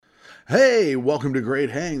Hey, welcome to Great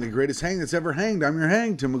Hang, the greatest hang that's ever hanged. I'm your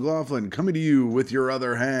hang, Tim McLaughlin, coming to you with your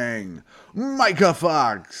other hang, Micah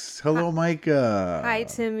Fox. Hello, Micah. Hi,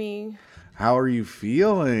 Timmy. How are you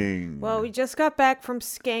feeling? Well, we just got back from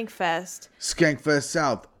Skankfest. Skankfest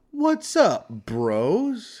South. What's up,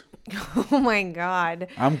 bros? Oh my god.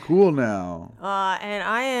 I'm cool now. And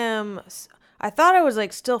I thought I was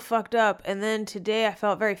like still fucked up, and then today I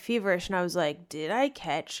felt very feverish, and I was like, did I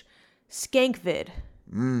catch Skankvid?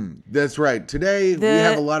 That's right. Today, we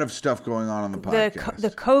have a lot of stuff going on the podcast. The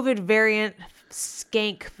COVID variant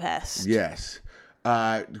Skankfest. Yes.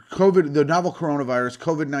 The novel coronavirus,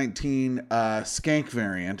 COVID-19 skank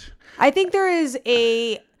variant. I think there is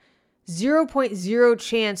a 0.0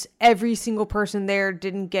 chance every single person there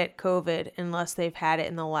didn't get COVID unless they've had it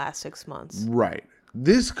in the last 6 months. Right.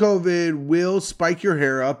 This COVID will spike your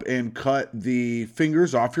hair up and cut the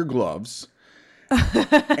fingers off your gloves.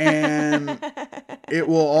 And it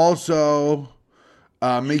will also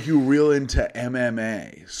make you real into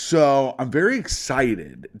MMA. So I'm very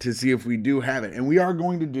excited to see if we do have it. And we are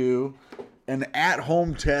going to do an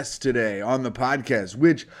at-home test today on the podcast,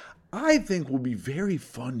 which I think will be very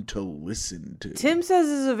fun to listen to. Tim says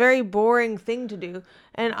this is a very boring thing to do.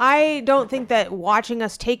 And I don't think that watching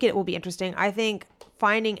us take it will be interesting. I think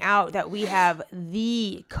finding out that we have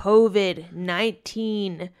the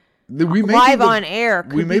COVID-19 live on air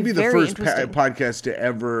could we may be the first podcast to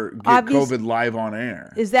ever get COVID live on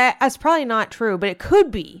air. That's probably not true, but it could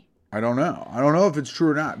be. I don't know if it's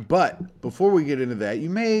true or not. But before we get into that, you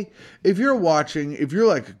may, if you're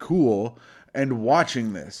like cool and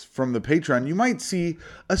watching this from the Patreon, you might see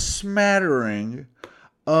a smattering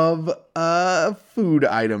of food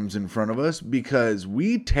items in front of us because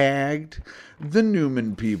we tagged the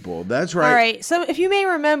Newman people. That's right. All right. So if you may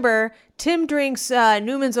remember, Tim drinks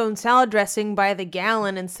Newman's Own salad dressing by the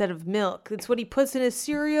gallon instead of milk. It's what he puts in his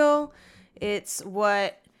cereal. It's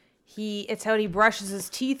how he brushes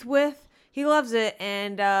his teeth with. He loves it,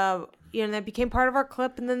 and that became part of our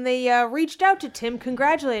clip. And then they reached out to Tim,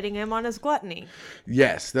 congratulating him on his gluttony.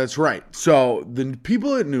 Yes, that's right. So the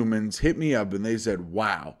people at Newman's hit me up and they said,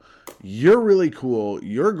 "Wow, you're really cool.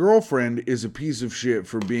 Your girlfriend is a piece of shit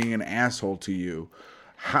for being an asshole to you.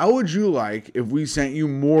 How would you like if we sent you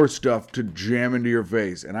more stuff to jam into your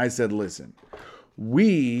face?" And I said, "Listen,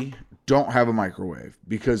 we don't have a microwave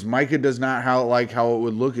because Micah does not like how it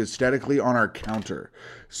would look aesthetically on our counter.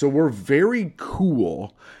 So we're very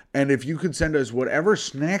cool. And if you could send us whatever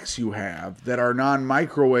snacks you have that are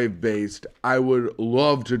non-microwave based, I would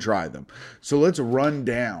love to try them." So let's run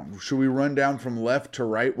down. Should we run down from left to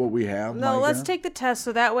right what we have, No, Micah? let's take the test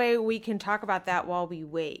so that way we can talk about that while we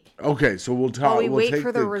wait. Okay, so we'll talk. While we wait take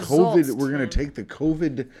for the the results, COVID. We're going to take the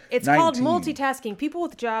COVID-19. It's called multitasking. People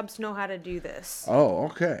with jobs know how to do this. Oh,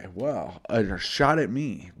 okay. Well, a shot at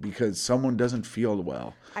me because someone doesn't feel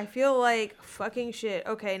well. I feel like fucking shit.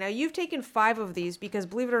 Okay, now you've taken 5 of these because,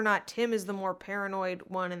 believe it or not, Tim is the more paranoid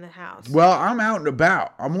one in the house. Well, I'm out and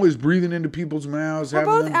about. I'm always breathing into people's mouths. We're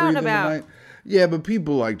both out and about. Yeah, but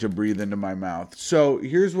people like to breathe into my mouth. So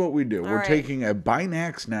here's what we do. We're taking a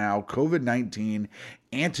Binax Now COVID-19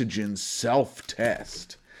 antigen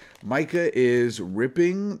self-test. Micah is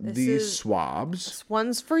ripping these swabs.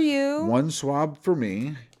 One's for you. One swab for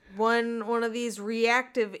me. One of these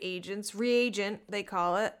reagent, they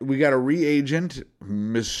call it. We got a reagent,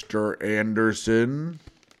 Mr. Anderson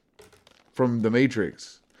from The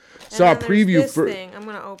Matrix. Saw a preview for this thing. I'm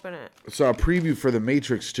gonna open it. Saw a preview for The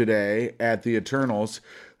Matrix today at the Eternals.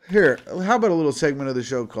 Here, how about a little segment of the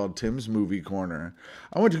show called Tim's Movie Corner?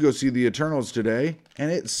 I went to go see the Eternals today,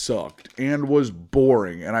 and it sucked and was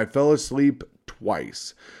boring, and I fell asleep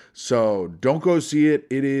twice. So don't go see it.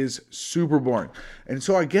 It is super boring. And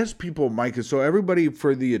so I guess Micah, so everybody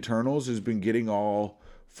for the Eternals has been getting all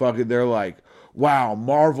fucking, they're like, wow,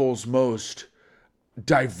 Marvel's most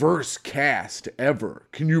diverse cast ever.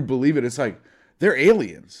 Can you believe it? It's like, they're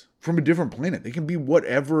aliens from a different planet. They can be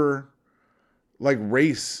whatever, like,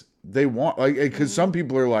 race they want. Like, because some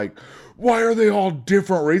people are like, why are they all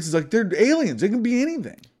different races? Like, they're aliens. They can be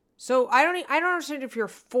anything. So I don't understand if you're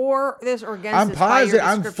for this or against I'm this. positive.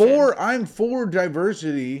 By your description. I'm for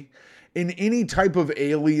diversity in any type of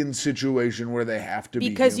alien situation where they have to be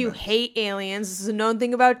because you humans. hate aliens. This is a known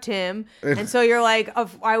thing about Tim, and so you're like,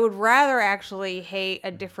 I would rather actually hate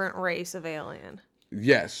a different race of alien.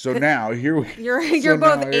 Yes. So now here we. You're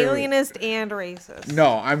both alienist and racist.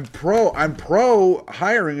 No, I'm pro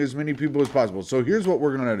hiring as many people as possible. So here's what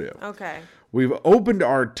we're gonna do. Okay. We've opened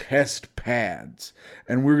our test pads,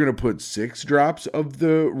 and we're going to put 6 drops of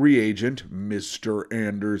the reagent, Mr.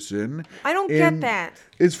 Anderson. I don't get that.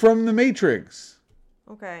 It's from The Matrix.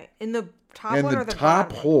 Okay. In the top In one the or the top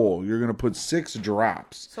bottom one? hole, you're gonna put 6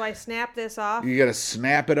 drops. So I snap this off. You gotta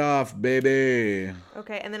snap it off, baby.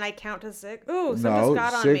 Okay, and then I count to 6. Ooh, some No, just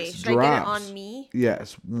got on me. 6 Should I get it drops. on me?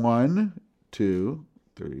 Yes. 1, 2,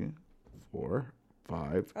 3, 4,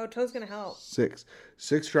 5, Oh, Toe's gonna help. 6.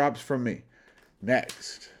 6 drops from me.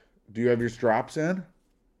 Next. Do you have your drops in?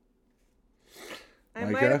 I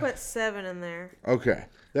Micah? might have put 7 in there. Okay.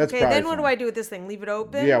 That's Okay, probably then what do fine. I do with this thing? Leave it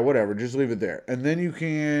open? Yeah, whatever. Just leave it there. And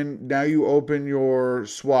then now you open your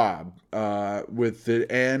swab with the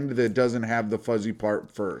end that doesn't have the fuzzy part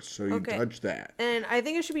first. So you Okay. touch that. And I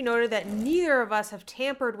think it should be noted that neither of us have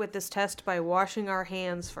tampered with this test by washing our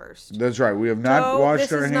hands first. That's right. We have not Toe, washed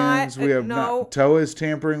this our is not- hands. We have no. not. Toe is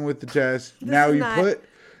tampering with the test. Now is you not-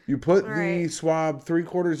 put All the right. swab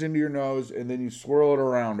 3/4 into your nose, and then you swirl it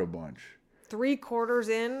around a bunch. 3/4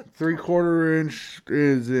 in. 3/4 inch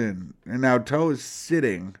is in, and now Toe is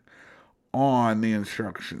sitting on the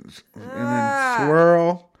instructions, and then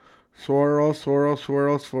swirl.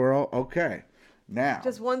 Okay, now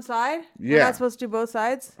Just one side? Yeah. We're not supposed to do both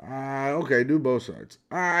sides? okay, do both sides.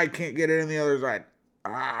 I can't get it in the other side.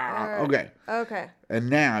 Okay. Okay. And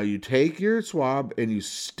now you take your swab and you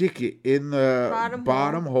stick it in the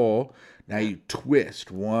Bottom hole. Now you twist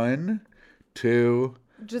 1, 2,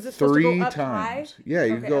 Is it supposed to 3 go up times. high? Yeah,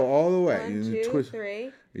 you Okay, go up. all the way. 1, You 2, twist.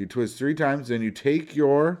 3. You twist 3 times, then you take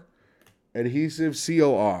your adhesive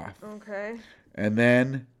seal off, Okay. and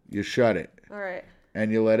then you shut it All right.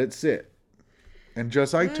 and you let it sit. And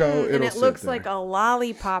just like Toe, it'll And it sit looks there. like a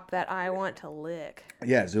lollipop that I want to lick.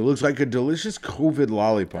 Yes, it looks like a delicious COVID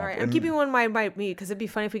lollipop. All right, I'm And keeping one by me because it'd be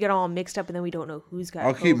funny if we get all mixed up and then we don't know who's got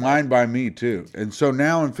I'll keep COVID. mine by me too. And so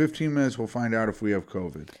now in 15 minutes, we'll find out if we have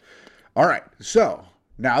COVID. All right, so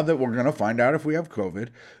now that we're going to find out if we have COVID,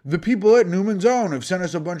 the people at Newman's Own have sent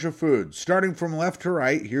us a bunch of food. Starting from left to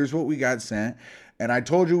right, here's what we got sent. And I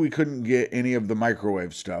told you we couldn't get any of the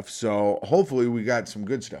microwave stuff, so hopefully we got some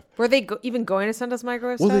good stuff. Were they even going to send us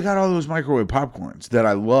microwave Well, stuff? they got all those microwave popcorns that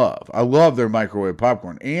I love. I love their microwave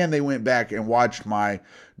popcorn. And they went back and watched my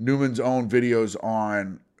Newman's Own videos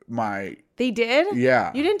on my... They did?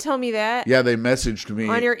 Yeah. You didn't tell me that. Yeah, they messaged me.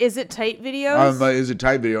 On your Is It Tight videos? On my Is It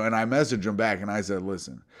Tight video, and I messaged them back, and I said,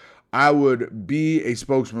 listen, I would be a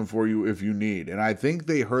spokesman for you if you need. And I think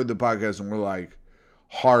they heard the podcast and were like,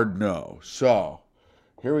 hard no. So...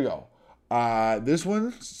 here we go. This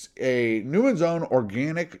one's a Newman's Own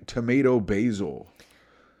organic tomato basil.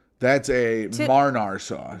 That's a Marnar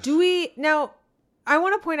sauce. Now, I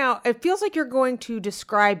want to point out, it feels like you're going to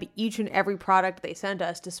describe each and every product they send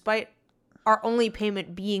us, despite our only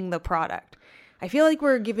payment being the product. I feel like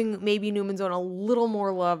we're giving maybe Newman's Own a little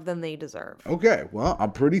more love than they deserve. Okay, well,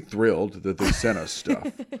 I'm pretty thrilled that they sent us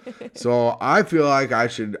stuff. So I feel like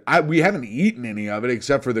we haven't eaten any of it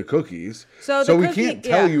except for the cookies. So the we cookie- can't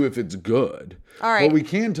tell yeah. you if it's good. All right. But we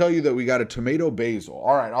can tell you that we got a tomato basil.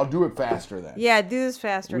 All right, I'll do it faster then. Yeah, do this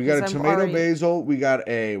faster. We got a 'cause I'm tomato already- basil. We got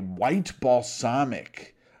a white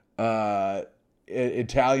balsamic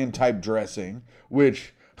Italian type dressing,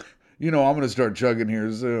 which, I'm going to start chugging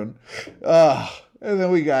here soon. And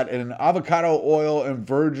then we got an avocado oil and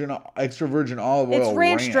extra virgin olive oil. It's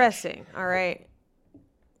ranch dressing. All right.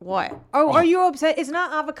 What? Oh, are you upset? It's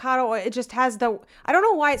not avocado oil. It just has I don't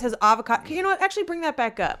know why it says avocado. You know what? Actually, bring that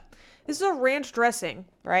back up. This is a ranch dressing,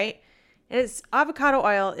 right? And it's avocado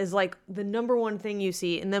oil is like the number one thing you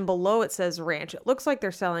see. And then below it says ranch. It looks like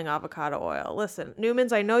they're selling avocado oil. Listen,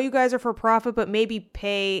 Newman's, I know you guys are for profit, but maybe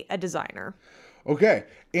pay a designer. Okay.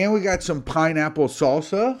 And we got some pineapple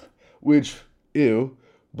salsa, which, ew.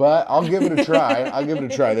 But I'll give it a try.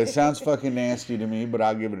 That sounds fucking nasty to me, but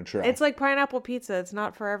I'll give it a try. It's like pineapple pizza. It's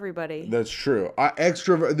not for everybody. That's true.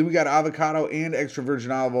 We got avocado and extra virgin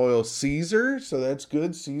olive oil Caesar, so that's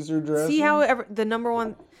good. Caesar dressing. See how the number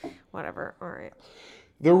one, whatever. All right.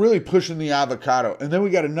 They're really pushing the avocado. And then we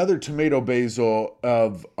got another tomato basil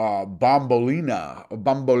of Bombolina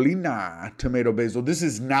tomato basil. This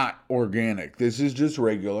is not organic. This is just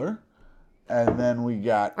regular. And then we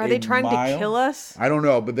got Are they trying to kill us? I don't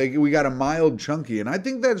know, but we got a mild chunky. And I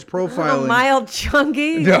think that's profiling. A mild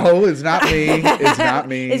chunky? No, it's not me. It's not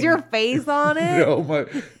me. Is your face on it?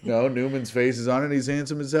 No, Newman's face is on it. He's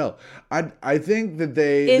handsome as hell. I think that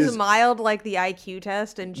Is mild like the IQ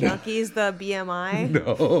test and chunky's the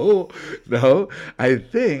BMI? No. I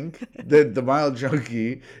think that the mild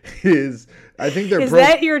chunky is. I think they're. Is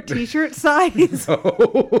that your T-shirt size? No,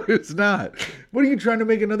 it's not. What are you trying to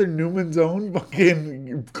make another Newman's Own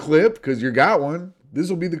fucking clip? Because you got one. This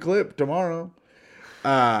will be the clip tomorrow.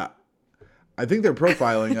 I think they're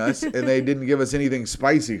profiling us, and they didn't give us anything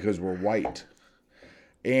spicy because we're white.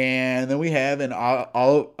 And then we have an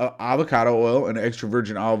avocado oil and extra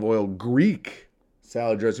virgin olive oil Greek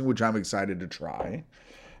salad dressing, which I'm excited to try.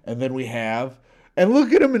 And then we have, and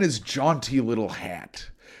look at him in his jaunty little hat,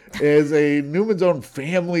 is a Newman's Own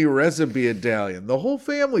family recipe Italian. The whole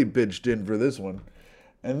family pitched in for this one.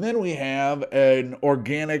 And then we have an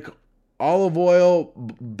organic olive oil,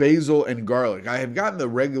 basil, and garlic. I have gotten the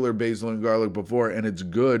regular basil and garlic before, and it's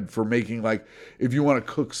good for making, like, if you want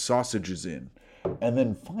to cook sausages in. And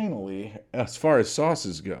then finally, as far as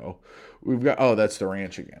sauces go, we've got, oh, that's the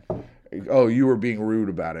ranch again. Oh, you were being rude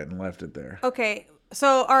about it and left it there. Okay.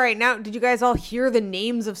 So, all right, now, did you guys all hear the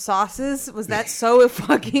names of sauces? Was that so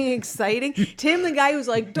fucking exciting? Tim, the guy who's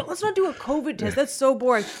like, let's not do a COVID test. That's so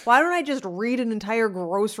boring. Why don't I just read an entire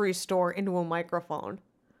grocery store into a microphone?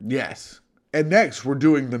 Yes. And next, we're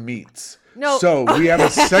doing the meats. No. So, we have a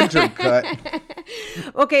center cut.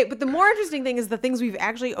 Okay, but the more interesting thing is the things we've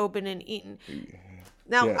actually opened and eaten.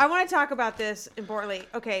 Now, Yeah. I want to talk about this importantly.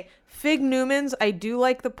 Okay, Fig Newman's. I do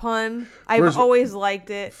like the pun. I've always liked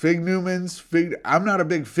it. Fig Newman's. I'm not a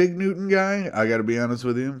big Fig Newton guy. I got to be honest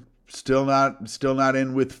with you. Still not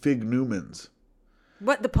in with Fig Newman's.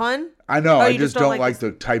 What, the pun? I know. Oh, I you just don't like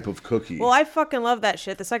the type of cookie. Well, I fucking love that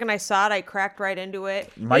shit. The second I saw it, I cracked right into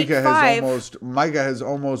it. Micah has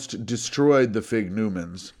almost destroyed the Fig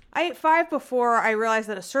Newman's. I ate 5 before I realized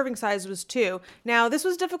that a serving size was 2. Now, this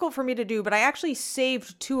was difficult for me to do, but I actually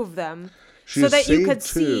saved 2 of them so that you could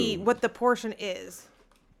see what the portion is.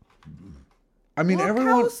 I mean,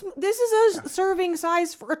 This is a serving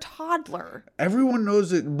size for a toddler. Everyone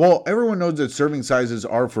knows it. Well, everyone knows that serving sizes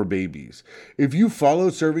are for babies. If you follow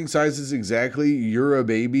serving sizes exactly, you're a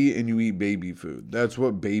baby and you eat baby food. That's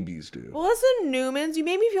what babies do. Well, listen, Newmans, you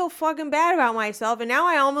made me feel fucking bad about myself, and now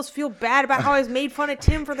I almost feel bad about how I made fun of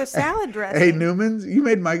Tim for the salad dressing. Hey, Newmans, you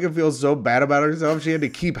made Micah feel so bad about herself. She had to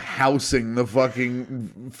keep housing the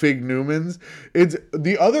fucking Fig Newmans. It's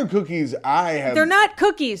the other cookies I have. They're not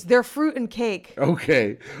cookies. They're fruit and cake.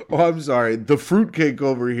 Okay. Oh, I'm sorry. The fruitcake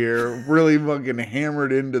over here really fucking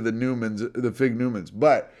hammered into the Fig Newmans.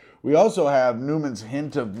 But we also have Newman's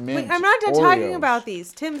Hint of Mint. Wait, I'm not done Oreos. talking about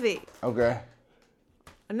these. Timothy. Okay.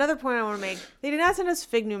 Another point I want to make. They did not send us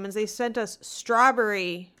Fig Newmans. They sent us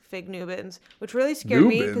strawberry Fig Newmans, which really scared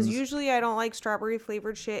me because usually I don't like strawberry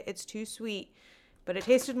flavored shit. It's too sweet. But it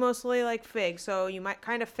tasted mostly like fig, so you might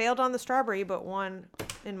kind of failed on the strawberry, but won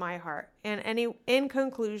in my heart. And in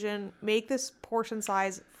conclusion, make this portion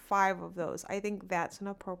size 5 of those. I think that's an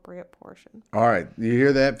appropriate portion. All right. You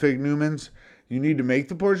hear that, Fig Newmans? You need to make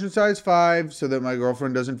the portion size 5 so that my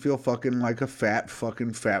girlfriend doesn't feel fucking like a fat fuck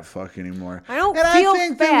anymore. I don't and feel I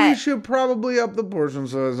think fat. that we should probably up the portion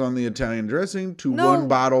size on the Italian dressing to 1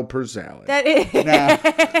 bottle per salad. That is.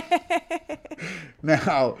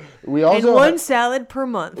 Now, we also and 1 salad per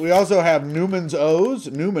month. We also have Newman's O's.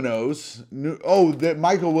 That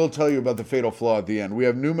Michael will tell you about the fatal flaw at the end. We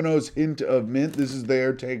have Newman's Hint of Mint. This is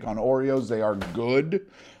their take on Oreos. They are good.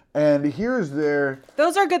 And here's their.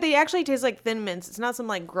 Those are good. They actually taste like Thin Mints. It's not some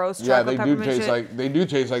like gross chocolate peppermint shit. They do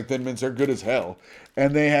taste like Thin Mints. They're good as hell.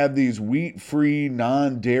 And they have these wheat-free,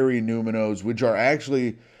 non-dairy Newmanos, which are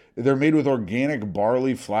actually. They're made with organic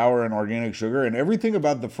barley flour and organic sugar. And everything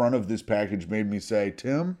about the front of this package made me say,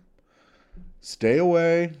 Tim, stay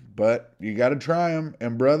away, but you got to try them.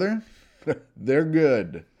 And brother, they're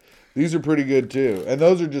good. These are pretty good too. And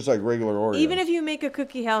those are just like regular Oreos. Even if you make a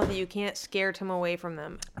cookie healthy, you can't scare Tim away from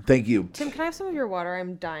them. Thank you. Tim, can I have some of your water?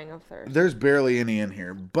 I'm dying of thirst. There's barely any in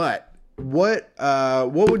here. But what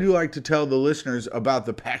would you like to tell the listeners about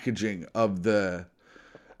the packaging of the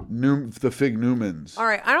Fig Newmans? All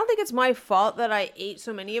right, I don't think it's my fault that I ate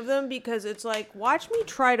so many of them because it's like, watch me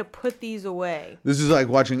try to put these away. This is like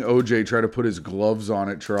watching OJ try to put his gloves on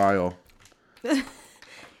at trial.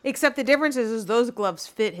 Except the difference is those gloves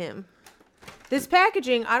fit him. This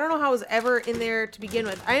packaging, I don't know how it was ever in there to begin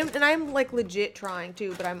with. I'm like legit trying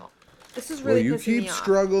to, but this is really pissing me off. You keep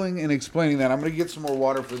struggling and explaining that. I'm going to get some more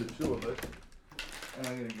water for the 2 of us. And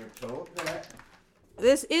I'm going to give Philip that.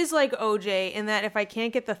 This is like OJ in that if I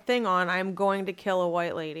can't get the thing on, I'm going to kill a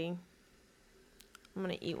white lady. I'm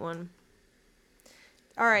going to eat one.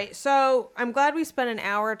 All right, so I'm glad we spent an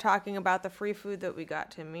hour talking about the free food that we got,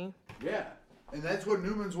 Timmy. Yeah, and that's what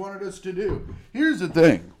Newman's wanted us to do. Here's the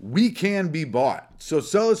thing. We can be bought. So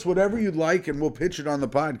sell us whatever you'd like, and we'll pitch it on the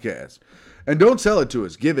podcast. And don't sell it to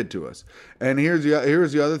us. Give it to us. And here's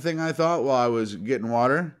the other thing I thought while I was getting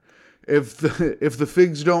water. If the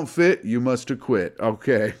figs don't fit, you must acquit.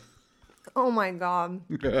 Okay. Oh my God.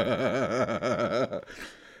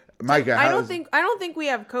 Micah, I don't think we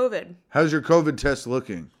have COVID. How's your COVID test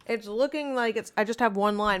looking? It's looking like I just have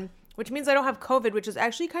one line. Which means I don't have COVID, which is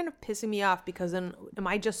actually kind of pissing me off because then am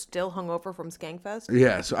I just still hungover from Skankfest?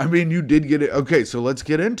 Yes, I mean, you did get it. Okay, so let's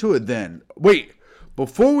get into it then. Wait,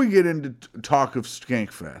 before we get into talk of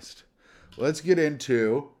Skankfest, let's get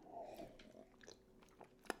into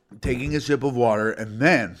taking a sip of water, and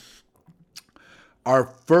then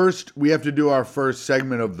we have to do our first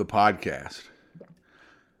segment of the podcast.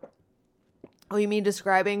 Oh, you mean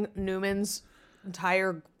describing Newman's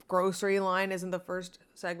entire grocery line isn't the first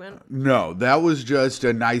segment? No, that was just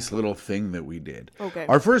a nice little thing that we did. Okay.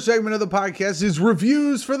 Our first segment of the podcast is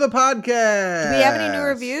reviews for the podcast. Do we have any new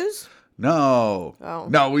reviews? No. Oh.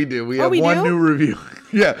 No, we do. We have we one do? new review.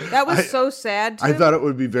 Yeah. That was so sad, I Tim. thought it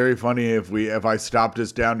would be very funny if I stopped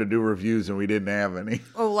us down to do reviews and we didn't have any.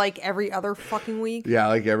 Oh, like every other fucking week? Yeah,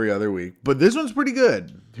 like every other week. But this one's pretty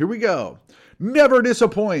good. Here we go. Never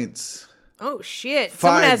disappoints. Oh, shit.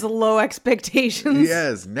 Someone 5. has low expectations.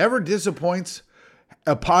 Yes, never disappoints.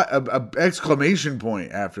 A exclamation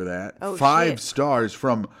point after that. Oh, 5 shit. stars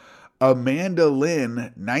from Amanda Lynn,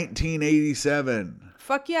 1987.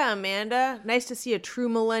 Fuck yeah, Amanda. Nice to see a true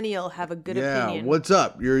millennial have a good opinion. What's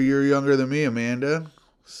up? You're younger than me, Amanda.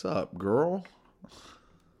 What's up, girl?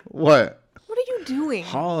 What? What are you doing?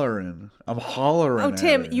 Hollering. I'm hollering. Oh, at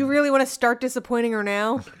Tim, her. you really want to start disappointing her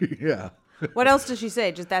now? Yeah. What else does she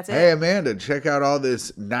say? Just that's it? Hey, Amanda, check out all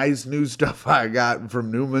this nice new stuff I got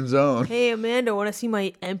from Newman's Own. Hey, Amanda, want to see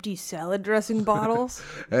my empty salad dressing bottles?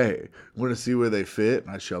 Hey, want to see where they fit?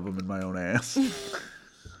 I shove them in my own ass.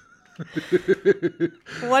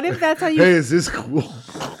 What if that's how you... Hey, is this cool?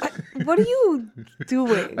 What are you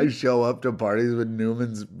doing? I show up to parties with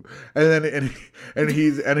Newman's, and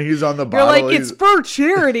he's on the You're bottle. like, it's for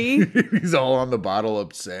charity. He's all on the bottle,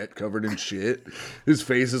 upset, covered in shit. His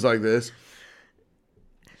face is like this.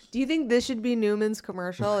 Do you think this should be Newman's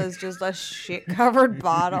commercial? Is just a shit-covered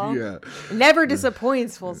bottle? Yeah. Never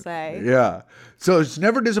disappoints, we'll say. Yeah. So it's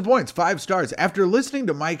never disappoints. 5 stars. After listening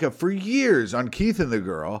to Micah for years on Keith and the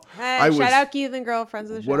Girl, Hey, shout out Keith and Girl, friends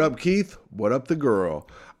of the show. What up, Keith? What up, the girl?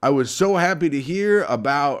 I was so happy to hear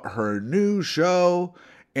about her new show,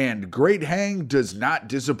 and Great Hang does not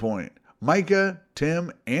disappoint. Micah,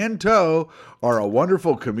 Tim, and Toe are a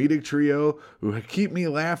wonderful comedic trio who keep me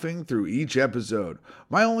laughing through each episode.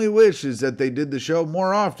 My only wish is that they did the show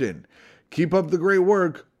more often. Keep up the great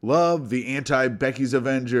work. Love, the anti-Becky's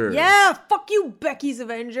Avenger. Yeah, fuck you, Becky's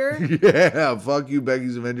Avenger. Yeah, fuck you,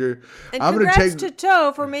 Becky's Avenger. And congrats to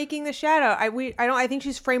Toe for making the shadow. I think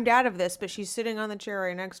she's framed out of this, but she's sitting on the chair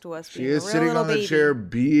right next to us. She is sitting on the chair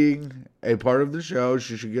being a part of the show.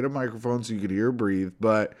 She should get a microphone so you could hear her breathe.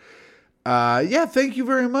 But yeah, thank you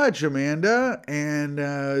very much, Amanda. And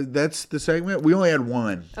that's the segment. We only had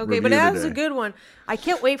one. Okay, but that was a good one. I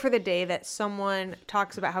can't wait for the day that someone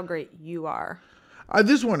talks about how great you are.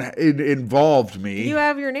 This one it involved me. You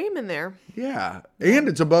have your name in there. Yeah, and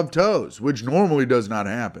it's above Toes, which normally does not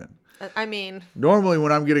happen. I mean, normally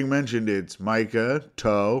when I'm getting mentioned, it's Micah,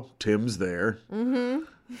 Toe, Tim's there. Mm-hmm.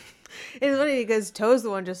 It's funny because Toe's the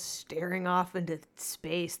one just staring off into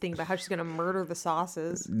space, thinking about how she's gonna murder the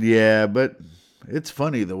sauces. Yeah, but it's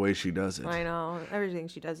funny the way she does it. I know. Everything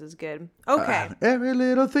she does is good. Okay. Every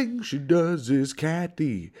little thing she does is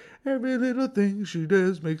catty. Every little thing she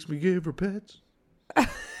does makes me give her pets.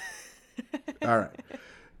 All right.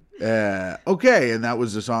 Okay, and that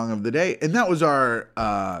was the song of the day, and that was our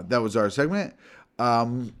segment.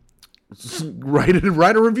 Write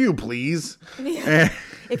a review, please. Yeah.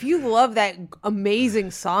 If you love that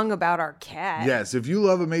amazing song about our cat. Yes, if you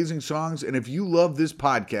love amazing songs, and if you love this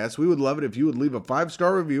podcast, we would love it if you would leave a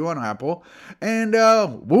 5-star review on Apple, and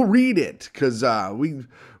we'll read it because we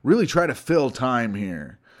really try to fill time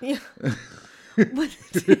here. Yeah.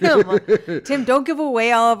 Tim, don't give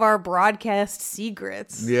away all of our broadcast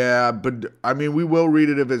secrets. Yeah, but I mean, we will read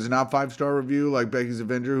it if it's not 5-star review, like Becky's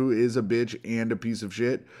Avenger, who is a bitch and a piece of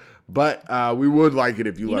shit. But we would like it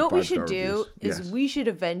if you left 5-star reviews. You know what we should do is yes. we should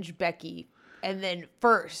avenge Becky and then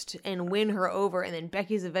first and win her over, and then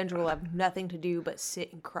Becky's Avenger will have nothing to do but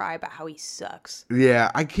sit and cry about how he sucks. Yeah,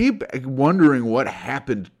 I keep wondering what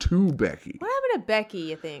happened to Becky. What happened to Becky,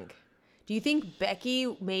 you think? Do you think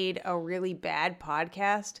Becky made a really bad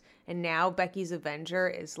podcast and now Becky's Avenger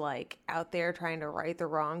is like out there trying to right the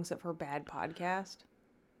wrongs of her bad podcast?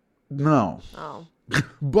 No. Oh.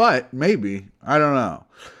 But maybe. I don't know.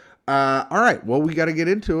 All right. Well, we got to get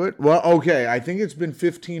into it. Well, okay. I think it's been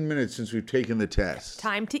 15 minutes since we've taken the test.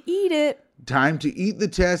 Time to eat it. Time to eat the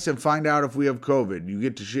test and find out if we have COVID. You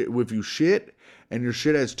get to shit. If you shit and your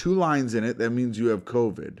shit has 2 lines in it, that means you have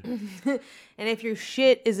COVID. And if your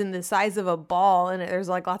shit is in the size of a ball and there's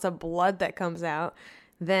like lots of blood that comes out,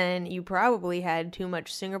 then you probably had too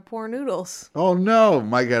much Singapore noodles. Oh no,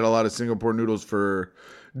 Mike had a lot of Singapore noodles for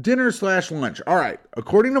dinner/lunch. All right,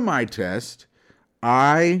 according to my test,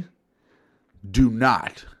 I do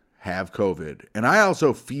not have COVID. And I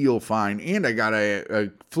also feel fine. And I got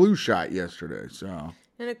a flu shot yesterday. So.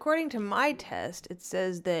 And according to my test, it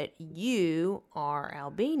says that you are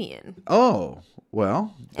Albanian. Oh,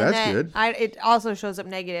 well, that's good. It also shows up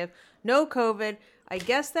negative. No COVID. I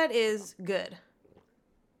guess that is good.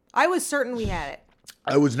 I was certain we had it.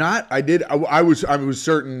 I was not. I did. I was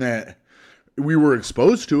certain that we were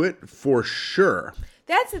exposed to it for sure.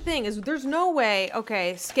 That's the thing, is there's no way.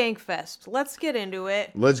 Okay, Skankfest. Let's get into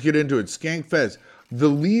it. Skankfest. The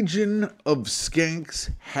Legion of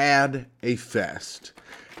Skanks had a fest.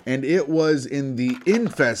 And it was in the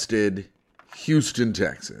infested Houston,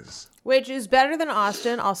 Texas. Which is better than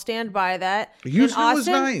Austin. I'll stand by that. Houston was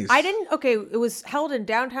nice. It was held in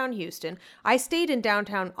downtown Houston. I stayed in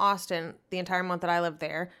downtown Austin the entire month that I lived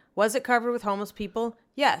there. Was it covered with homeless people?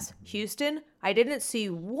 Yes. Houston, I didn't see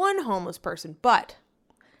one homeless person, but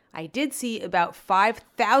I did see about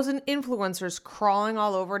 5,000 influencers crawling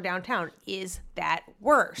all over downtown. Is that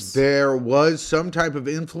worse? There was some type of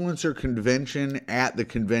influencer convention at the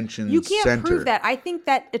convention center. You can't prove that. I think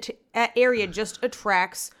that area just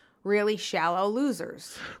attracts really shallow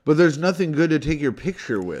losers. But there's nothing good to take your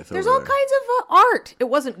picture with. There's all kinds of art. It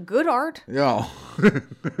wasn't good art. No. But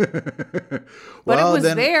it was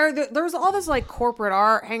there. There was all this like corporate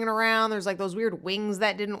art hanging around. There's like those weird wings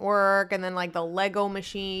that didn't work. And then like the Lego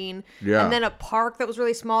machine. Yeah. And then a park that was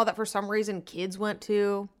really small that for some reason kids went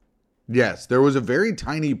to. Yes. There was a very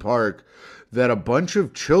tiny park that a bunch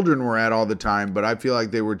of children were at all the time, but I feel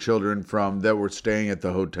like they were children that were staying at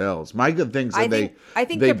the hotels. Micah thinks that they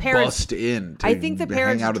the parents bust in to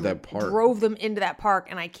hang out at that park. Drove them into that park,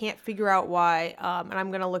 and I can't figure out why. And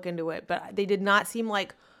I'm gonna look into it, but it did not seem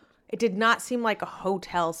like a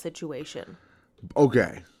hotel situation.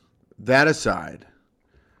 Okay, that aside,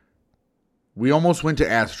 we almost went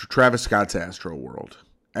to Travis Scott's Astro World.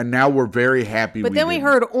 And now we're very happy. But then we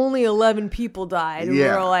heard only 11 people died. And we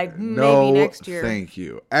were like, maybe next year. Thank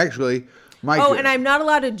you. Actually, Mike. Oh, and I'm not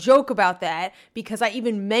allowed to joke about that because I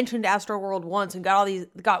even mentioned Astroworld once and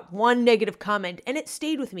got one negative comment, and it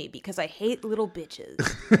stayed with me because I hate little bitches.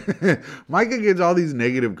 Micah gets all these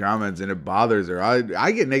negative comments, and it bothers her.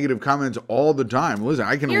 I get negative comments all the time. Listen,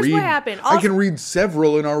 Here's what happened. I can read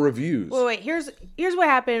several in our reviews. Wait. Here's what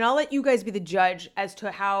happened, and I'll let you guys be the judge as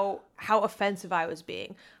to how offensive I was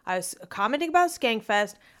being. I was commenting about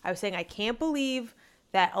Skankfest. I was saying I can't believe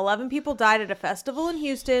that 11 people died at a festival in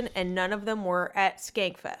Houston and none of them were at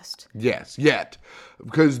Skankfest. Yes, yet.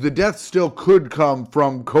 Because the deaths still could come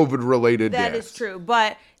from COVID-related deaths. That is true.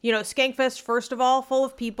 But, Skankfest, first of all, full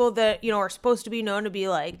of people that, are supposed to be known to be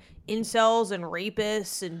like incels and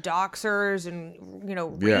rapists and doxers and,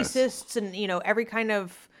 racists and, every kind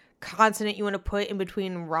of consonant you want to put in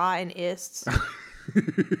between ra and ists.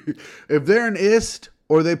 If they're an ist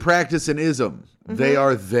or they practice an ism, they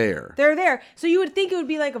are there. They're there. So you would think it would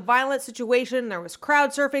be like a violent situation. There was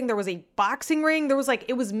crowd surfing. There was a boxing ring. There was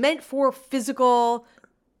it was meant for physical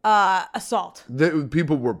assault.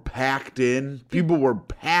 People were packed in. People were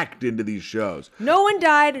packed into these shows. No one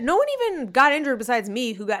died. No one even got injured besides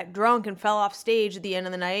me, who got drunk and fell off stage at the end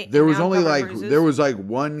of the night. There was only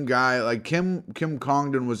one guy, like Kim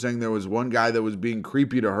Congdon was saying there was one guy that was being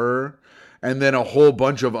creepy to her. And then a whole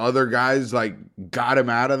bunch of other guys got him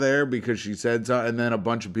out of there because she said so. And then a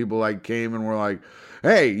bunch of people came and were like,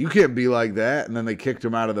 hey, you can't be like that. And then they kicked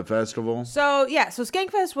him out of the festival. So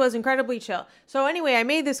Skankfest was incredibly chill. So anyway, I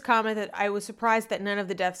made this comment that I was surprised that none of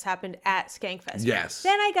the deaths happened at Skankfest. Yes.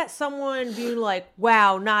 Then I got someone being like,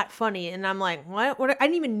 wow, not funny. And I'm like, what? I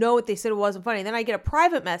didn't even know what they said it wasn't funny. Then I get a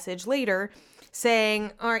private message later saying,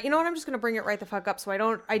 all right, you know what? I'm just going to bring it right the fuck up so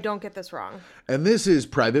I don't get this wrong. And this is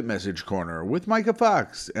Private Message Corner with Micah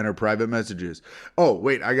Fox and her private messages. Oh,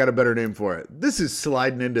 wait, I got a better name for it. This is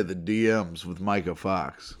Sliding into the DMs with Micah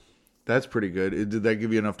Fox. That's pretty good. Did that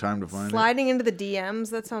give you enough time to find Sliding into the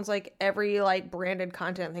DMs? That sounds like every branded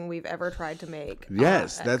content thing we've ever tried to make.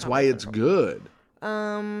 Yes, that's why it's good.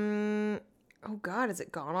 Oh, God, is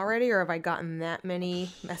it gone already? Or have I gotten that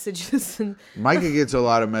many messages? Micah gets a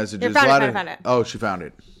lot of messages. Found it. Oh, she found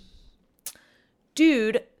it.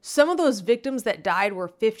 Dude, some of those victims that died were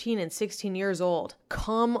 15 and 16 years old.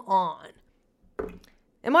 Come on.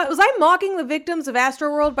 Was I mocking the victims of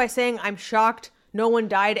Astroworld by saying I'm shocked no one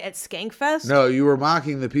died at Skankfest? No, you were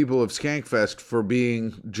mocking the people of Skankfest for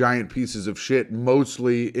being giant pieces of shit,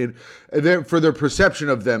 mostly for their perception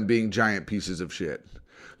of them being giant pieces of shit.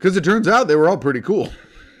 Because it turns out they were all pretty cool.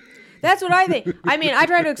 That's what I think. I mean, I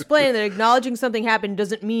try to explain that acknowledging something happened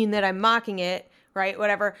doesn't mean that I'm mocking it, right?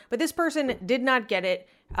 Whatever. But this person did not get it.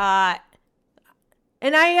 And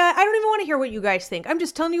I don't even want to hear what you guys think. I'm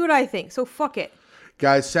just telling you what I think. So fuck it.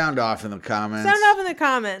 Guys, sound off in the comments. Sound off in the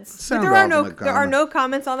comments. There are no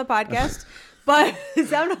comments on the podcast. But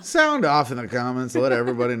sound off in the comments. Let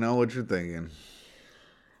everybody know what you're thinking.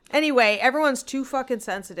 Anyway, everyone's too fucking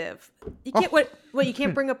sensitive. You can't you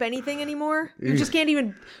can't bring up anything anymore? You just can't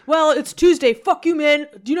even. Well, it's Tuesday. Fuck you, man.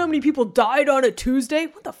 Do you know how many people died on a Tuesday?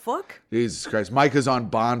 What the fuck? Jesus Christ. Micah's on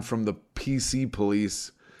bond from the PC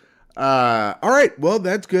police. All right. Well,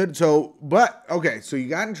 that's good. So you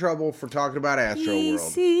got in trouble for talking about Astroworld.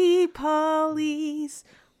 PC police,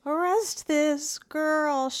 arrest this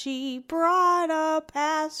girl. She brought up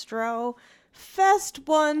Astro Fest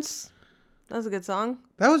once. That was a good song.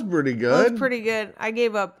 That was pretty good. That was pretty good. I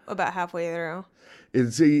gave up about halfway through.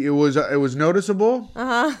 It was noticeable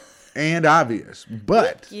and obvious.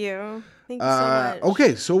 But Thank you so much.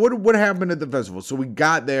 Okay, so what happened at the festival? So we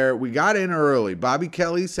got there. We got in early. Bobby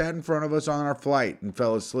Kelly sat in front of us on our flight and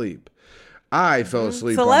fell asleep. I fell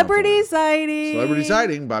asleep. Celebrity sighting. Celebrity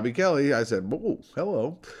sighting. Bobby Kelly. I said, "Whoa,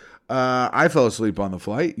 hello." I fell asleep on the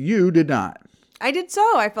flight. You did not. I did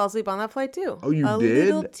so. I fell asleep on that flight too. Oh, you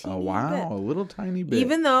did? Oh, wow. Bit. A little tiny bit.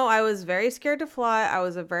 Even though I was very scared to fly, I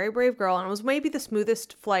was a very brave girl, and it was maybe the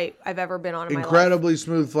smoothest flight I've ever been on in my life. Incredibly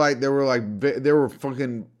smooth flight. There were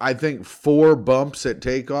fucking, I think, 4 bumps at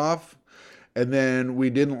takeoff, and then we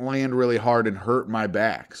didn't land really hard and hurt my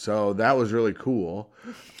back. So that was really cool.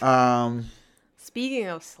 Speaking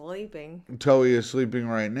of sleeping. Toei is sleeping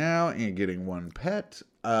right now and getting one pet.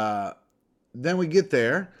 Then we get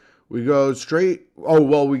there. We go straight. Oh,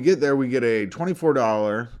 well, we get there. We get a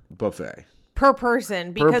 $24 buffet per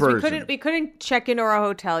person because we couldn't check into our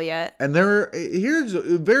hotel yet. And here's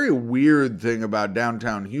a very weird thing about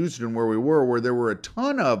downtown Houston where we were, where there were a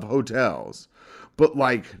ton of hotels, but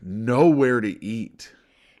like nowhere to eat.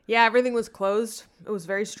 Yeah, everything was closed. It was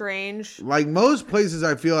very strange. Like most places,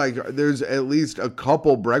 I feel like there's at least a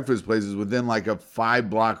couple breakfast places within like a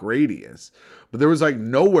 5-block radius. But there was like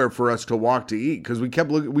nowhere for us to walk to eat because we kept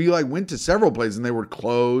looking. We like went to several places and they were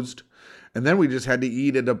closed. And then we just had to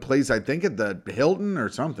eat at a place, I think at the Hilton or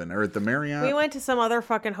something, or at the Marriott. We went to some other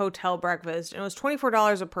fucking hotel breakfast and it was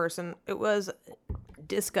 $24 a person. It was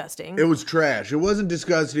disgusting. It was trash. It wasn't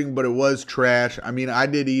disgusting, but it was trash. I mean, I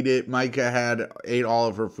did eat it. Micah ate all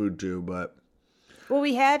of her food too, but. Well,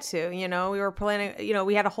 we had to, we were planning,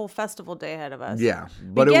 we had a whole festival day ahead of us. Yeah,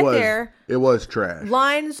 but it was trash.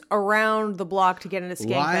 Lines around the block to get into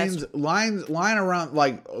Skankfest. Line around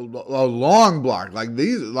like a long block, like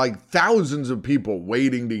these, like thousands of people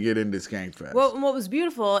waiting to get into Skankfest. Well, what was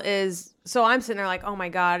beautiful is, so I'm sitting there like, oh my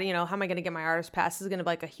God, how am I going to get my artist pass? This is going to be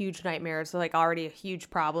like a huge nightmare. It's like already a huge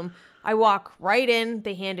problem. I walk right in,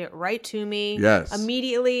 they hand it right to me. Yes.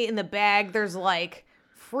 Immediately in the bag, there's like,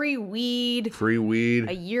 free weed,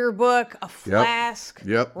 a yearbook, a flask,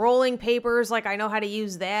 rolling papers. Like I know how to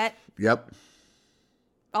use that. Yep.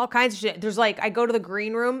 All kinds of shit. There's like, I go to the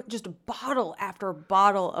green room, just bottle after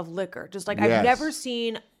bottle of liquor. Just like I've never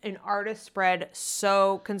seen an artist spread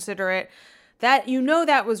so considerate. That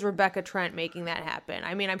that was Rebecca Trent making that happen.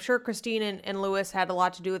 I mean, I'm sure Christine and Lewis had a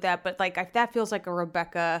lot to do with that, but like that feels like a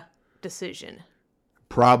Rebecca decision.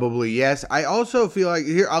 Probably, yes. I also feel like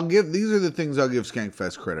these are the things I'll give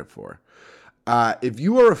Skankfest credit for. If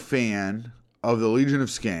you are a fan of the Legion of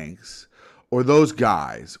Skanks or those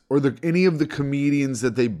guys or any of the comedians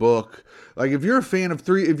that they book, like if you're a fan of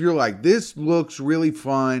if you're like, this looks really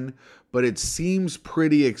fun, but it seems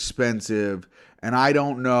pretty expensive and I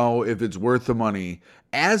don't know if it's worth the money.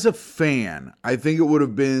 As a fan, I think it would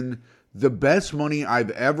have been the best money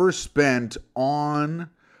I've ever spent on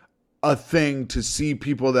a thing to see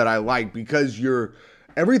people that I like because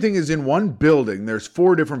everything is in one building. There's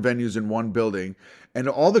 4 different venues in one building and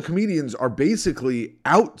all the comedians are basically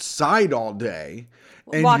outside all day.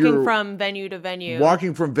 And walking from venue to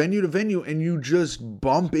venue. And you just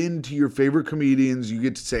bump into your favorite comedians. You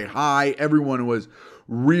get to say hi. Everyone was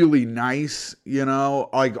really nice,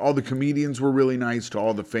 like all the comedians were really nice to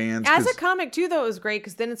all the fans. As a comic too, though, it was great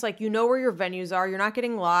because then it's like where your venues are. You're not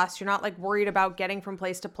getting lost. You're not like worried about getting from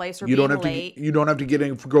place to place or being late. You don't have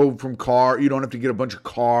to go from car. You don't have to get a bunch of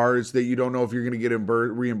cars that you don't know if you're going to get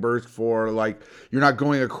reimbursed for. Like you're not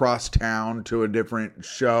going across town to a different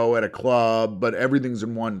show at a club, but everything's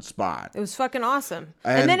in one spot. It was fucking awesome.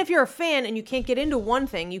 And then if you're a fan and you can't get into one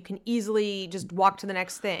thing, you can easily just walk to the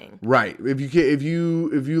next thing. Right.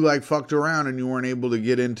 If you like fucked around and you weren't able to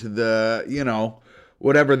get into the,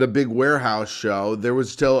 whatever, the big warehouse show, there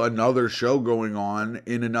was still another show going on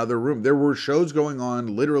in another room. There were shows going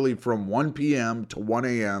on literally from 1 p.m. to 1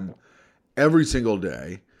 a.m. every single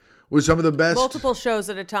day with some of the best. Multiple shows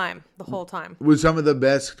at a time, the whole time. With some of the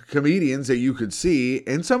best comedians that you could see,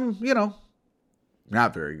 and some,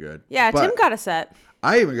 not very good. Yeah, But Tim got a set.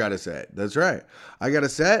 I even got a set. That's right. I got a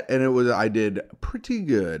set, and I did pretty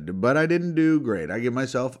good, but I didn't do great. I give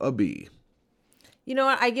myself a B. You know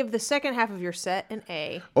what? I give the second half of your set an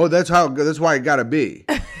A. Oh, that's why I got a B.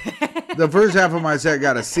 The first half of my set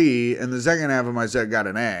got a C, and the second half of my set got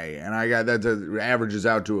an A, and that averages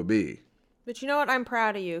out to a B. But you know what? I'm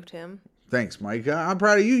proud of you, Tim. Thanks, Mike. I'm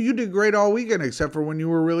proud of you. You did great all weekend, except for when you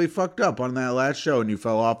were really fucked up on that last show and you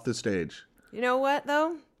fell off the stage. You know what,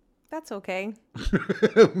 though? That's okay.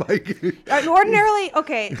 Mike. Ordinarily,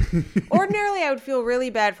 I would feel really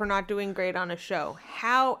bad for not doing great on a show.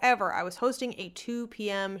 However, I was hosting a 2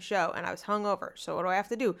 p.m. show and I was hungover. So what do I have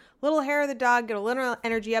to do? Little hair of the dog, get a little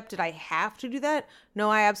energy up. Did I have to do that? No,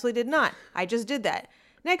 I absolutely did not. I just did that.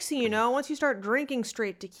 Next thing you know, once you start drinking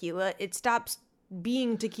straight tequila, it stops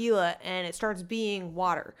being tequila and it starts being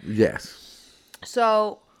water. Yes.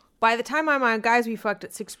 So by the time I'm on Guys We Fucked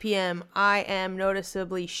at 6 p.m., I am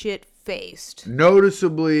noticeably shit-faced.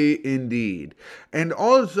 Noticeably, indeed. And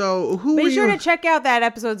also, Be sure to check out that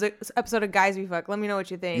episode of Guys We Fucked. Let me know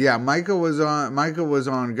what you think. Yeah, Micah was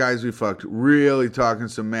on Guys We Fucked, really talking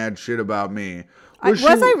some mad shit about me. Was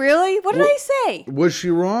I really? What did I say? Was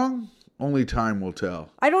she wrong? Only time will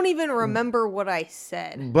tell. I don't even remember what I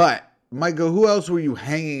said. But, Micah, who else were you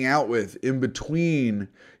hanging out with in between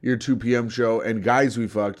your 2 p.m. show and Guys We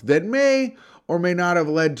Fucked that may or may not have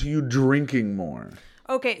led to you drinking more?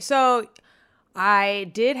 Okay, so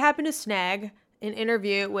I did happen to snag an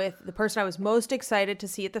interview with the person I was most excited to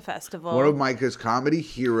see at the festival. One of Micah's comedy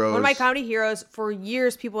heroes. One of my comedy heroes. For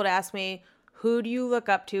years, people would ask me, who do you look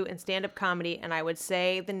up to in stand-up comedy? And I would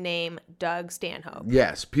say the name Doug Stanhope.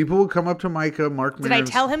 Yes, people would come up to Micah, Mark Maron. Did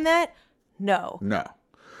I tell him that? No. No.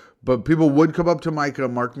 But people would come up to Micah,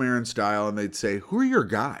 Mark Maron style, and they'd say, who are your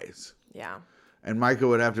guys? Yeah. And Micah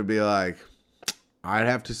would have to be like, I'd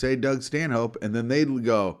have to say Doug Stanhope. And then they'd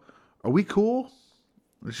go, are we cool?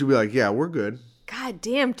 And she'd be like, yeah, we're good. God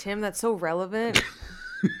damn, Tim, that's so relevant.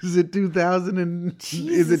 Is it 2011?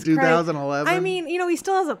 Is it 2011? I mean, he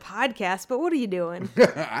still has a podcast, but what are you doing?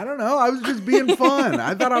 I don't know. I was just being fun.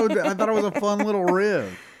 I thought it was a fun little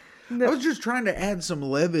riff. I was just trying to add some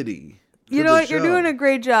levity. You know what? You're doing a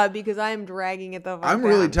great job because I am dragging it the fuck I'm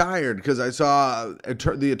really tired because I saw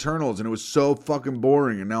the Eternals and it was so fucking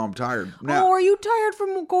boring and now I'm tired. Now, are you tired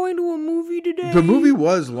from going to a movie today? The movie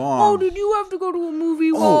was long. Oh, did you have to go to a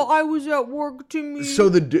movie while I was at work, Timmy? So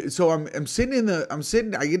I'm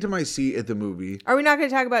sitting. I get to my seat at the movie. Are we not going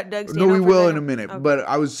to talk about Doug Stanhope? No, we will in a minute. Okay. But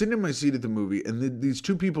I was sitting in my seat at the movie and these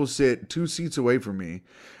two people sit 2 seats away from me.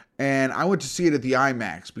 And I went to see it at the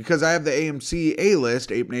IMAX because I have the AMC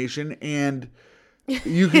A-list, Ape Nation, and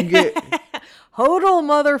you can get hodl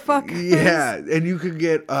motherfuckers. Yeah, and you could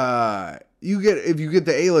get if you get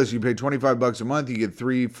the A-list, you pay $25 a month, you get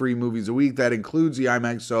 3 free movies a week. That includes the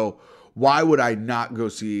IMAX. So why would I not go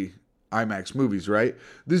see IMAX movies, right?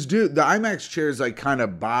 This dude, the IMAX chairs like kind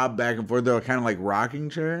of bob back and forth. They're kind of like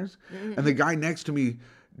rocking chairs. Mm-hmm. And the guy next to me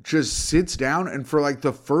just sits down and for like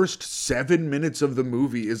the first 7 minutes of the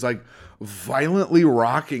movie is like violently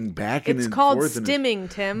rocking back and forth. It's called stimming,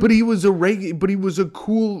 Tim. But he was a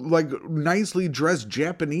cool, like nicely dressed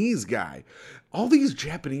Japanese guy. All these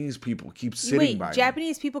Japanese people keep sitting by him.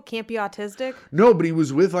 Japanese people can't be autistic? No, but he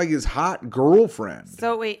was with like his hot girlfriend.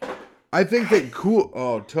 So wait. I think that cool.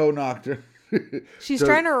 Oh, toe knocked her. She's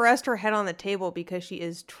trying to rest her head on the table because she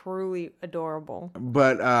is truly adorable.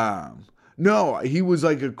 But no, he was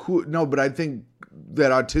like a cool. No, but I think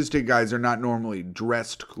that autistic guys are not normally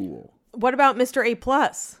dressed cool. What about Mr. A+?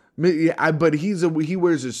 Yeah, but he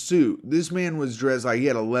wears a suit. This man was dressed like he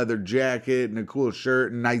had a leather jacket and a cool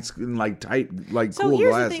shirt and nice and like tight like so cool here's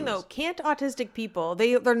glasses. The thing though, can't autistic people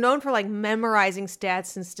they're known for like memorizing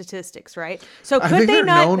stats and statistics, right? So could I think they they're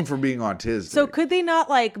not known for being autistic. So could they not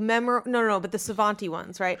like no, but the Savanti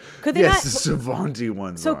ones, right? Could they yes, not the Savanti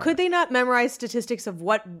ones. So could they not memorize statistics of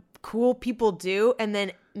what cool people do and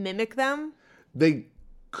then mimic them? They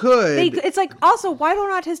could. It's like, also, why don't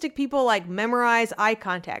autistic people like memorize eye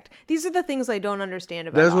contact? These are the things I don't understand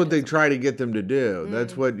about That's autism. what they try to get them to do.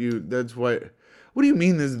 What do you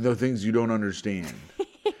mean these are the things you don't understand?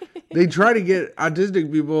 They try to get autistic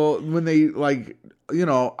people when they like,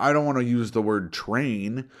 I don't want to use the word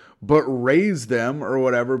train, but raise them or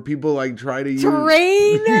whatever. People like try to use.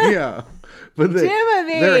 Train? Yeah. But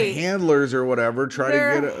Timothy! their handlers or whatever try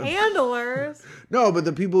Their to get handlers. No, but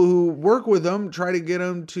the people who work with them try to get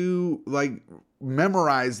them to like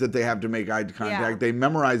memorize that they have to make eye contact. Yeah. They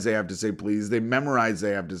memorize they have to say please. They memorize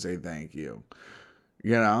they have to say thank you.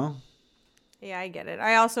 You know? Yeah, I get it.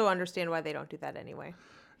 I also understand why they don't do that anyway.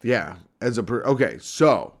 Yeah. Okay,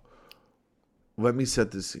 so let me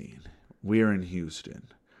set the scene. We are in Houston.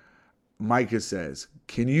 Micah says,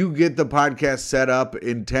 "Can you get the podcast set up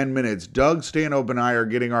in 10 minutes? Doug Stanhope and I are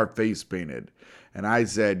getting our face painted." And I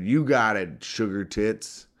said, "You got it, sugar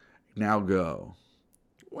tits. Now go."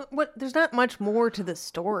 What? There's not much more to the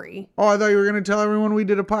story. Oh, I thought you were going to tell everyone we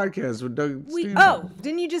did a podcast with Doug Stanhope.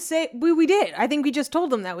 Didn't you just say we did? I think we just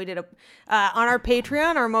told them that we did on our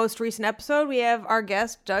Patreon, our most recent episode. We have our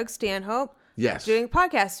guest Doug Stanhope. Yes. Doing a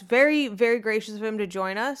podcast. Very, very gracious of him to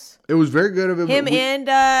join us. It was very good of him.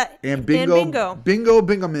 And Bingo. Bingo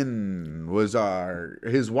Bingaman was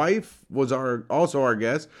his wife was also our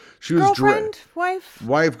guest. She was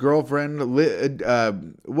wife, girlfriend.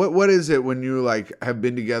 What is it when you like have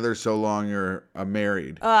been together so long you're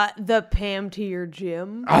married? The Pam to your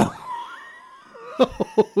Jim. Oh.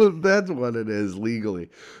 That's what it is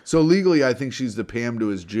legally. So legally, I think she's the Pam to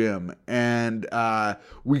his Jim, and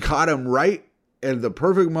we caught him right at the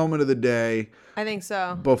perfect moment of the day. I think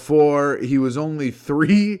so. Before he was only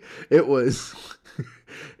 3, it was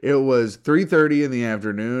 3:30 in the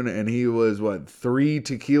afternoon, and he was 3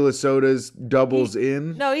 tequila sodas doubles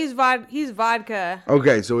in. No, he's vodka.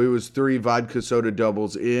 Okay, so he was 3 vodka soda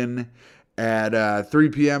doubles in at 3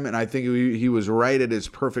 p.m. and I think he was right at his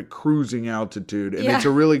perfect cruising altitude. And it's a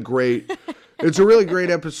really great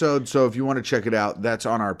episode. So if you want to check it out, that's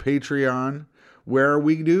on our Patreon, where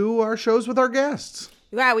we do our shows with our guests.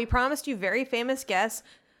 Yeah, we promised you very famous guests.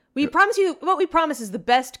 We promise you, what we promise is the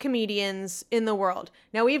best comedians in the world.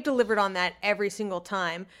 Now, we've delivered on that every single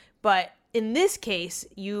time, but in this case,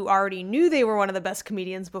 you already knew they were one of the best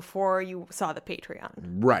comedians before you saw the Patreon.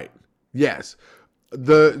 Right. Yes.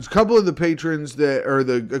 The couple of the patrons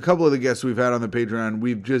a couple of the guests we've had on the Patreon,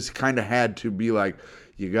 we've just kind of had to be like,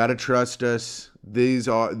 you got to trust us.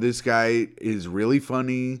 This guy is really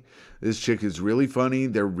funny. This chick is really funny.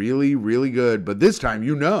 They're really, really good. But this time,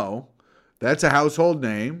 that's a household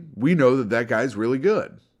name. We know that guy's really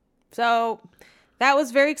good. So that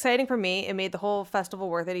was very exciting for me. It made the whole festival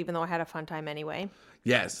worth it, even though I had a fun time anyway.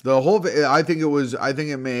 Yes, I think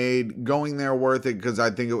it made going there worth it because I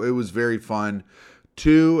think it was very fun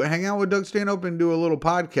to hang out with Doug Stanhope and do a little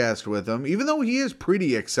podcast with him, even though he is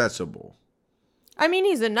pretty accessible. I mean,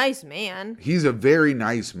 he's a nice man. He's a very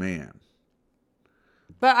nice man.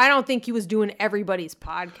 But I don't think he was doing everybody's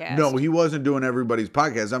podcast. No, he wasn't doing everybody's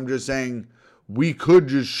podcast. I'm just saying we could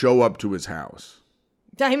just show up to his house.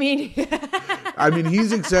 I mean,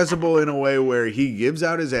 he's accessible in a way where he gives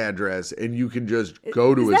out his address and you can just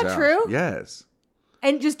go to his house. Is that true? Yes.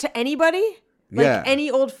 And just to anybody? Like any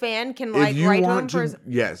old fan can write to him for his...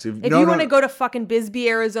 Yes. If you want to go to fucking Bisbee,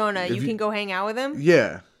 Arizona, you can go hang out with him?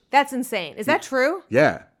 Yeah. That's insane. Is that true?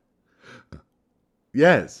 Yeah.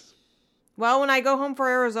 Yes. Well, when I go home for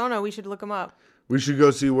Arizona, we should look him up. We should go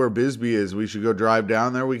see where Bisbee is. We should go drive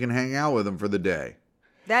down there. We can hang out with him for the day.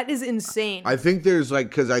 That is insane. I think there's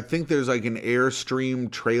like an Airstream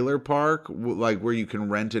trailer park, like where you can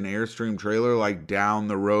rent an Airstream trailer like down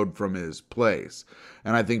the road from his place.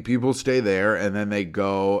 And I think people stay there and then they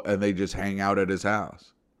go and they just hang out at his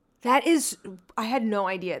house. I had no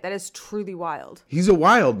idea. That is truly wild. He's a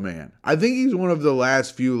wild man. I think he's one of the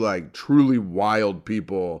last few like truly wild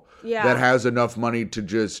people that has enough money to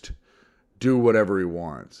just do whatever he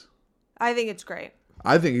wants. I think it's great.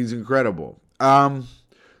 I think he's incredible.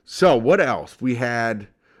 So what else? We had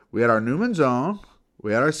our Newman's Own.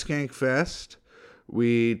 We had our Skank Fest.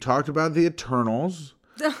 We talked about the Eternals.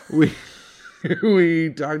 we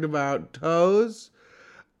talked about toes.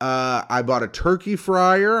 I bought a turkey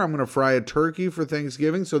fryer. I'm going to fry a turkey for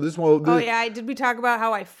Thanksgiving. So this will... Did we talk about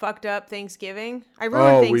how I fucked up Thanksgiving? I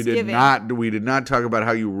ruined Thanksgiving. We did not talk about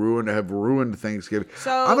how you have ruined Thanksgiving.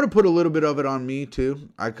 So I'm going to put a little bit of it on me too.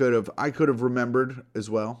 I could have remembered as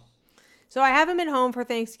well. So I haven't been home for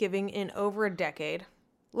Thanksgiving in over a decade.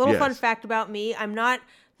 Fun fact about me, I'm not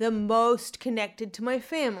the most connected to my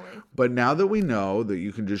family. But now that we know that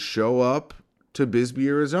you can just show up to Bisbee,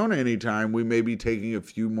 Arizona anytime, we may be taking a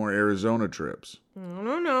few more Arizona trips.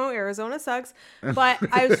 No, Arizona sucks. But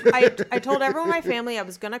I told everyone in my family I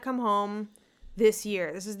was going to come home this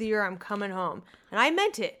year. This is the year I'm coming home. And I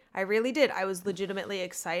meant it. I really did. I was legitimately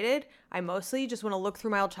excited. I mostly just want to look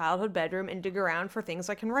through my old childhood bedroom and dig around for things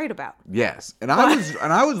I can write about. Yes, and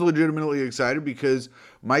I was legitimately excited because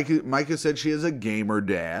Micah said she has a gamer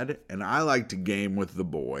dad, and I like to game with the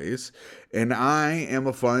boys, and I am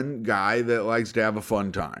a fun guy that likes to have a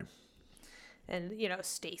fun time. And,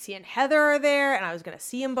 Stacy and Heather are there, and I was going to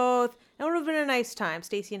see them both. It would have been a nice time.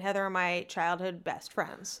 Stacy and Heather are my childhood best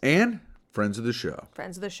friends. And friends of the show.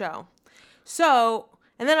 Friends of the show. So,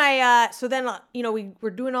 and then we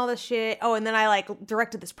were doing all this shit. Oh, and then I,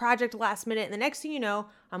 directed this project last minute. And the next thing you know,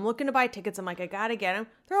 I'm looking to buy tickets. I'm like, I got to get them.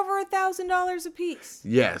 They're over $1,000 a piece.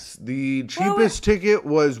 Yes. The cheapest ticket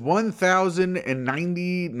was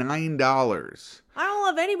 $1,099. I don't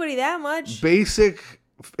love anybody that much. Basic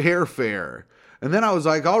airfare. And then I was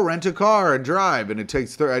like, I'll rent a car and drive. And it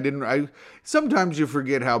takes, sometimes you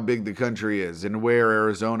forget how big the country is and where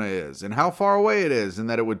Arizona is and how far away it is. And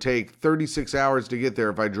that it would take 36 hours to get there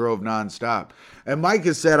if I drove nonstop. And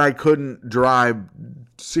Micah said I couldn't drive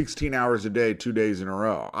 16 hours a day, 2 days in a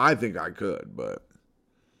row. I think I could, but.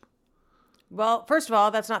 Well, first of all,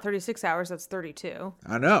 that's not 36 hours. That's 32.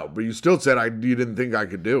 I know, but you still said you didn't think I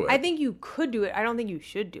could do it. I think you could do it. I don't think you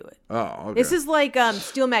should do it. Oh, okay. This is like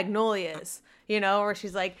Steel Magnolias. Where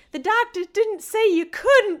she's like, the doctor didn't say you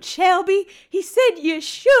couldn't, Shelby. He said you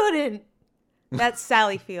shouldn't. That's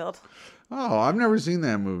Sally Field. Oh, I've never seen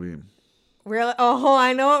that movie. Really? Oh,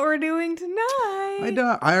 I know what we're doing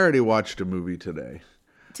tonight. I already watched a movie today.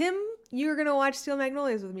 Tim, you're going to watch Steel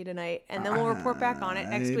Magnolias with me tonight, and then we'll report back on it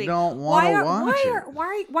next week. I don't want to watch it.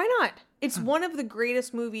 Why not? It's one of the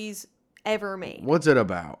greatest movies ever made. What's it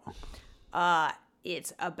about?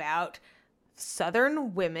 It's about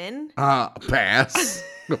Southern women. Pass.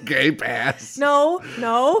 Okay, pass. No.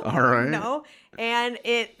 All right. No. And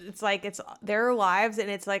it's their lives,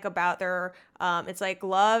 and it's about their it's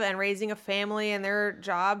love and raising a family and their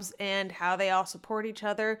jobs and how they all support each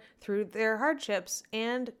other through their hardships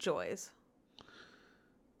and joys.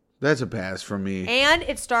 That's a pass from me. And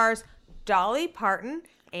it stars Dolly Parton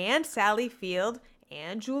and Sally Field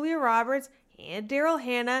and Julia Roberts and Daryl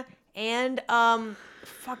Hannah and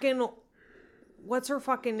what's her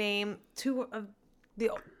fucking name? Two of the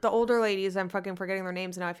older ladies. I'm fucking forgetting their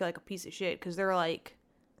names, and now I feel like a piece of shit because they're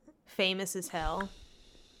famous as hell.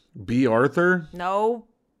 B. Arthur? No,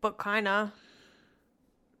 but kinda.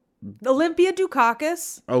 Olympia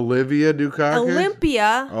Dukakis. Olivia Dukakis?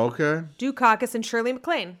 Olympia. Okay. Dukakis and Shirley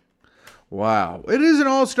MacLaine. Wow. It is an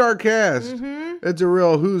all-star cast. Mm-hmm. It's a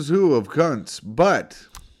real who's who of cunts, but...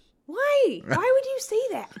 Why? Why would you say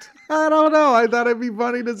that? I don't know. I thought it'd be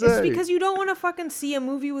funny to say. It's because you don't want to fucking see a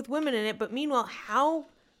movie with women in it. But meanwhile, how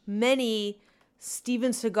many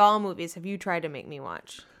Steven Seagal movies have you tried to make me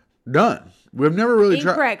watch? None. We've never really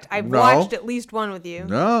tried. Incorrect. I've watched at least one with you.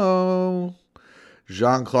 No.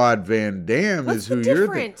 Jean-Claude Van Damme is who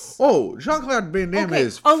you're thinking. Oh, Jean-Claude Van Damme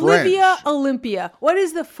is French. Olympia. What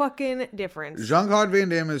is the fucking difference? Jean-Claude Van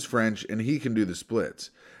Damme is French, and he can do the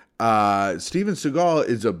splits. Steven Seagal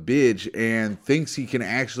is a bitch and thinks he can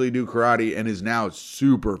actually do karate and is now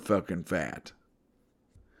super fucking fat.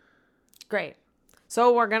 Great.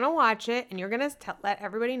 So we're going to watch it, and you're going to let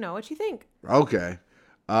everybody know what you think. Okay.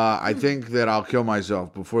 I think that I'll kill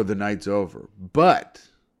myself before the night's over. But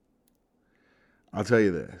I'll tell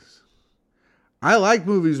you this. I like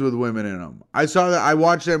movies with women in them. I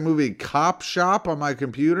watched that movie Cop Shop on my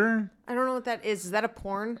computer. I don't know what that is. Is that a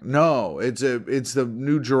porn? No, it's the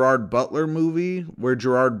new Gerard Butler movie where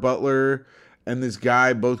Gerard Butler and this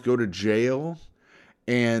guy both go to jail,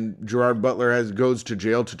 and Gerard Butler goes to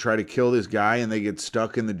jail to try to kill this guy, and they get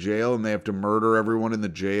stuck in the jail and they have to murder everyone in the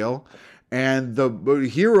jail. And the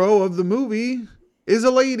hero of the movie is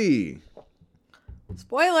a lady.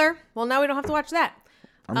 Spoiler. Well, now we don't have to watch that.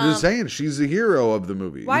 I'm just saying, she's the hero of the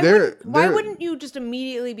movie. Why wouldn't you just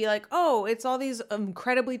immediately be like, oh, it's all these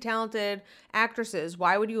incredibly talented actresses?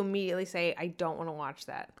 Why would you immediately say, I don't want to watch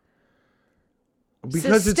that?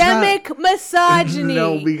 Because Systemic misogyny.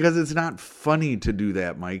 No, because it's not funny to do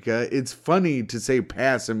that, Micah. It's funny to say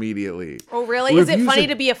pass immediately. Oh, really? Is it funny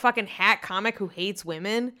to be a fucking hack comic who hates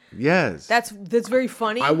women? Yes. That's very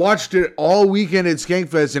funny. I watched it all weekend at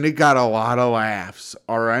Skankfest, and it got a lot of laughs.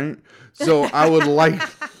 All right? So I would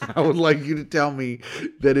like you to tell me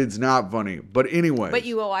that it's not funny. But anyway. But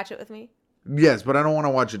you will watch it with me? Yes, but I don't want to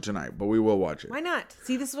watch it tonight, but we will watch it. Why not?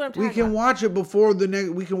 See, this is what I'm talking about. We can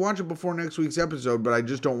watch it before next week's episode, but I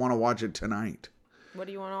just don't want to watch it tonight. What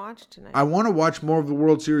do you want to watch tonight? I want to watch more of the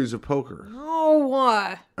World Series of Poker.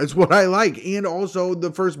 No. That's what I like. And also the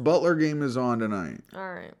first Butler game is on tonight.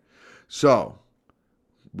 All right. So,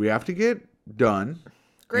 we have to get done.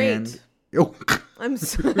 Great. Oh. I'm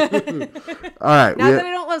sorry. All right. Not that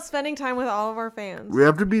I don't love spending time with all of our fans. We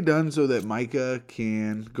have to be done so that Micah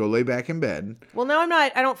can go lay back in bed. Well, now I'm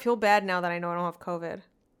not. I don't feel bad now that I know I don't have COVID.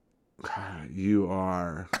 You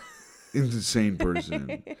are an insane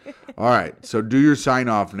person. All right. So do your sign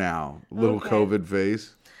off now. Little Okay. COVID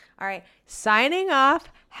face. All right. Signing off.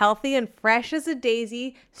 Healthy and fresh as a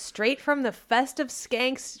daisy, straight from the festive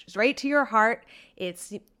skanks, straight to your heart.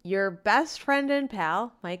 It's your best friend and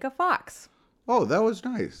pal, Micah Fox. Oh, that was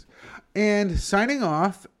nice. And signing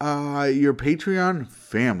off, your Patreon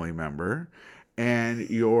family member and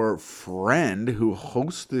your friend who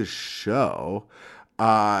hosts this show,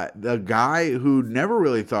 the guy who never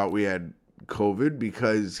really thought we had COVID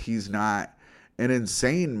because he's not an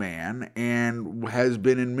insane man and has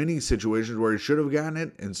been in many situations where he should have gotten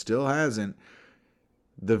it and still hasn't.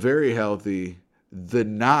 The very healthy, the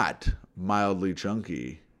not mildly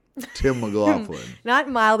chunky Tim McLaughlin. Not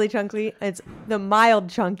mildly chunky, it's the mild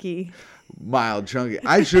chunky. Mild chunky.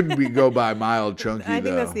 I shouldn't go by mild chunky, I think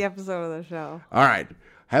though. that's the episode of the show. All right.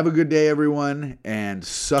 Have a good day, everyone, and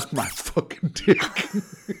suck my fucking dick.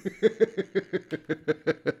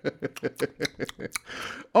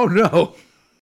 Oh, no.